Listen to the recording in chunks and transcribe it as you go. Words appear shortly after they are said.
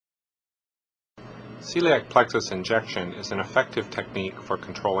Celiac plexus injection is an effective technique for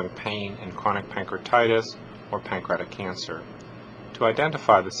controlling pain in chronic pancreatitis or pancreatic cancer. To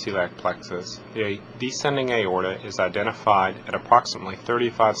identify the celiac plexus, the descending aorta is identified at approximately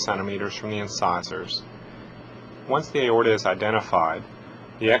 35 centimeters from the incisors. Once the aorta is identified,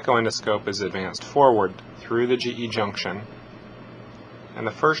 the echo endoscope is advanced forward through the GE junction, and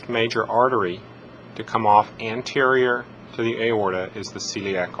the first major artery to come off anterior to the aorta is the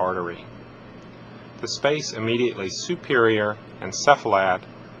celiac artery. The space immediately superior and cephalad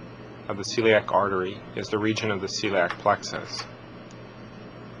of the celiac artery is the region of the celiac plexus.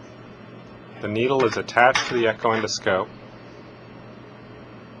 The needle is attached to the echo endoscope.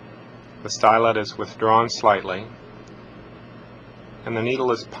 The stylet is withdrawn slightly, and the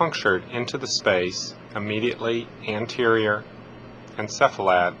needle is punctured into the space immediately anterior and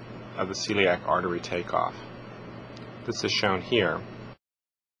cephalad of the celiac artery takeoff. This is shown here.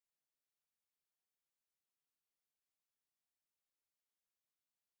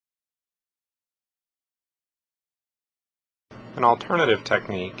 An alternative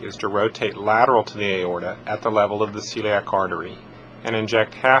technique is to rotate lateral to the aorta at the level of the celiac artery and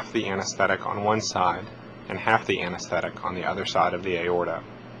inject half the anesthetic on one side and half the anesthetic on the other side of the aorta.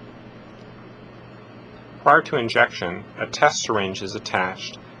 Prior to injection, a test syringe is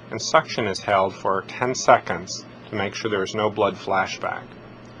attached and suction is held for 10 seconds to make sure there is no blood flashback.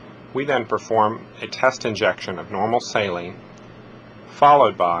 We then perform a test injection of normal saline,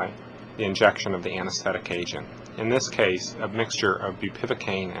 followed by the injection of the anesthetic agent, in this case a mixture of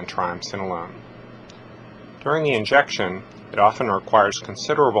bupivacaine and triamcinolone. During the injection, it often requires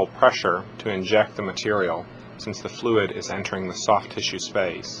considerable pressure to inject the material since the fluid is entering the soft tissue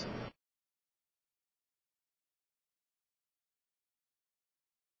space.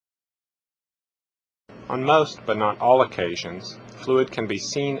 On most, but not all occasions, fluid can be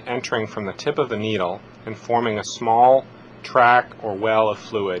seen entering from the tip of the needle and forming a small track or well of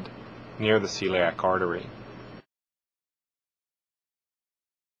fluid near the celiac artery.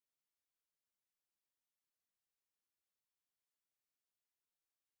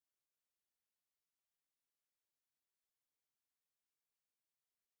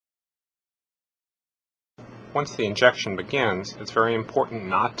 Once the injection begins, it's very important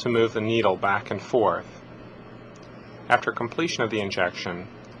not to move the needle back and forth. After completion of the injection,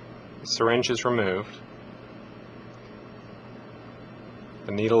 the syringe is removed,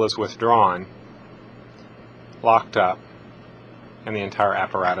 the needle is withdrawn, locked up, and the entire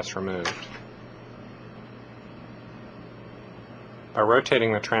apparatus removed. By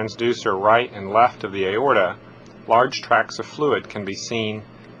rotating the transducer right and left of the aorta, large tracts of fluid can be seen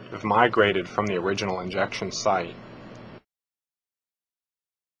have migrated from the original injection site.